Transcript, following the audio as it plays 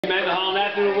Man, the hauling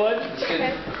that through the woods?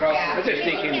 Yeah. I'm just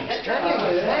thinking.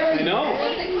 I know.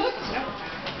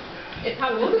 It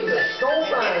probably would be a stole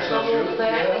or something like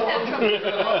that.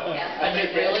 I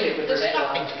did really. The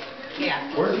stuffing.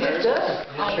 Yeah. Where's it done?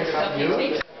 All the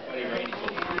stuffing.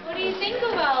 What do you think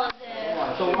of all of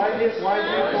this? So why did you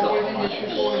go in the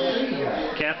 243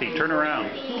 guy? Kathy, turn around.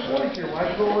 Why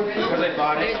go in? Because I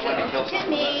bought it.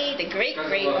 Timmy, the great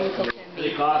Uncle Timmy.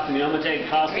 It cost me, I'm going to take it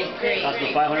cost me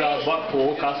a $500 buck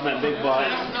pool, cost me that big butt.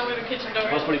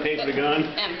 Plus what he paid for the gun.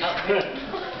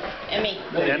 Emmy.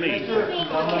 Emmy.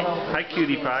 Hi,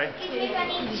 cutie pie.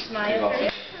 Smile. You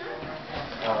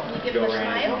give him a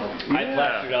smile? I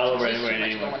plastered all over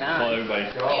anyway, tell everybody.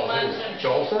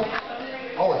 Joseph?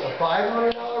 Oh, it's a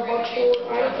 $500 buck pool?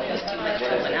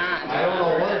 I don't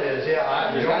know what it is.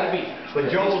 Yeah, There's got to be.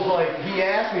 But Joe was like, he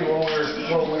asked me when we were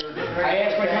getting ready. I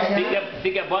asked my cousin,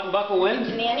 think that button buckle wins?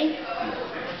 Nanny?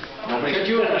 Could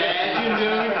you imagine,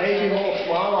 Junior? Maybe won't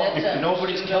swallow.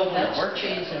 Nobody's killed That's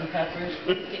cheese and peppers.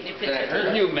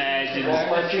 Can you imagine?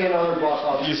 Let's see another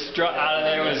buck. You strut out of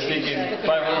there with thinking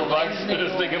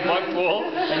 $500, thinking buck pool,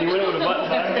 and you went with a button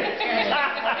buckle.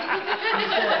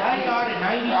 I got it,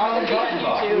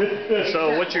 $90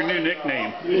 So, what's your new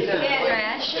nickname?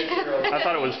 Trash. I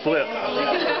thought it was Flip.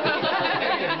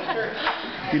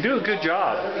 You do a good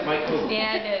job.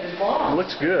 Yeah, I did. It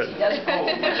looks good.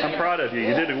 I'm proud of you.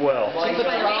 You did it well. He's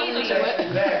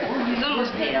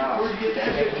almost paid off.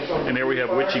 And there we have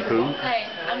Witchy Poo. Hey,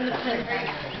 I'm the printer.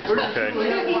 Okay.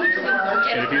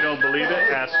 And if you don't believe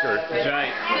it, ask her. That's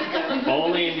right.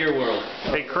 Only in your world.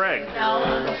 Hey, Craig.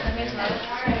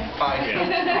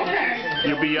 Yeah.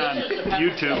 You'll be on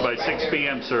YouTube by 6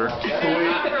 p.m., sir.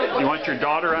 You want your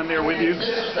daughter on there with you?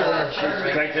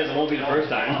 Craig says it won't be the first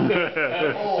time.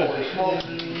 Holy smokes.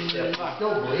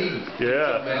 Still bleeding.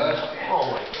 Yeah. Oh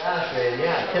my gosh, man.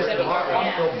 Yeah, tip the heart.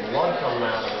 I'm still blood coming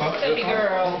out of it. Baby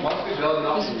girl.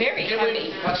 He's very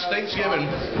happy. It's Thanksgiving,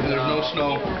 and there's no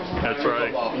snow. That's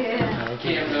right.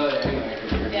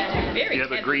 Yeah, very Yeah,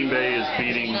 the Green Bay is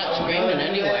beating. not screaming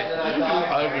anyway.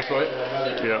 I was right.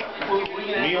 Yeah.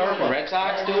 New York Red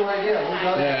Sox, dude? Yeah,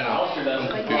 I know.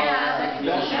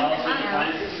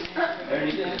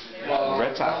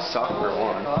 Red Sox suck for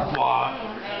one.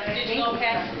 Did you go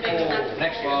past the big stuff?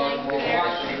 Next one. Where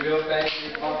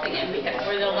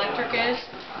the electric is?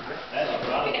 We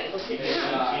gotta go see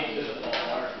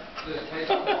that.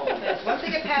 Once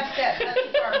they get past that, not too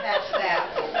far past that.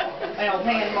 I know,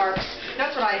 landmarks.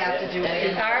 That's what I have to do.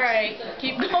 All right,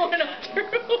 keep going up through.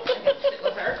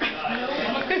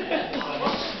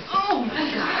 Oh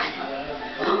my God.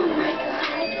 Oh my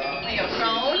God. Are you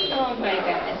prone? Oh my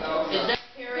God. Is that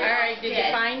all right? Did you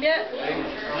find it?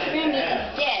 Remy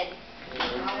is dead.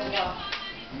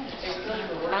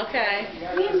 Okay.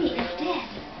 Remy is dead.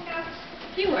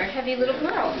 You were a heavy little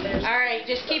girl. All right,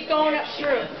 just keep going up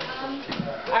through.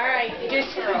 All right,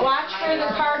 just watch for the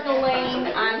cardinal lane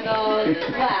on the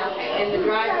left and the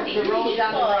road on the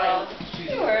right.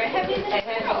 You were a heavy little It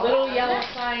has a little yellow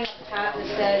sign up top that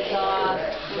says, no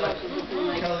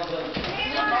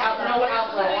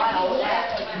outlet.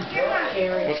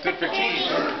 What's good for cheese?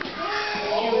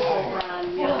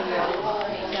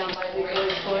 Down by the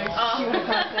grocery store.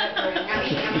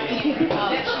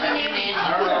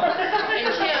 And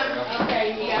Tim, okay,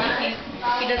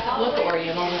 he doesn't look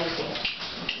Oriental.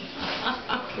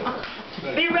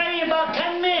 Be ready in about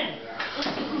 10 minutes.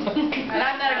 And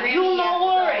I'm not agreeing. You no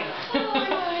worry.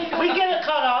 We get it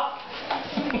cut up.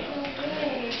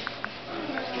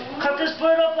 Cut this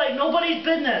bird up like nobody's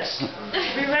business.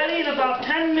 Be ready in about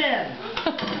 10 minutes.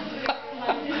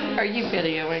 Are you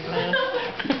videoing now?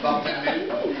 About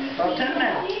 10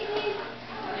 minutes.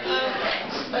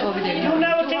 Over there. You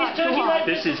never taste turkey like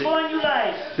this before in your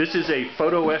life. This is a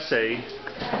photo essay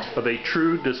of a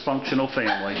true dysfunctional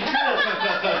family.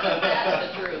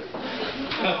 That's the truth.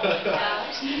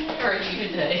 How are you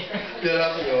today? Good,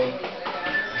 how's it going?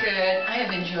 Good. I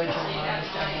have enjoyed your names,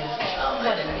 Diane.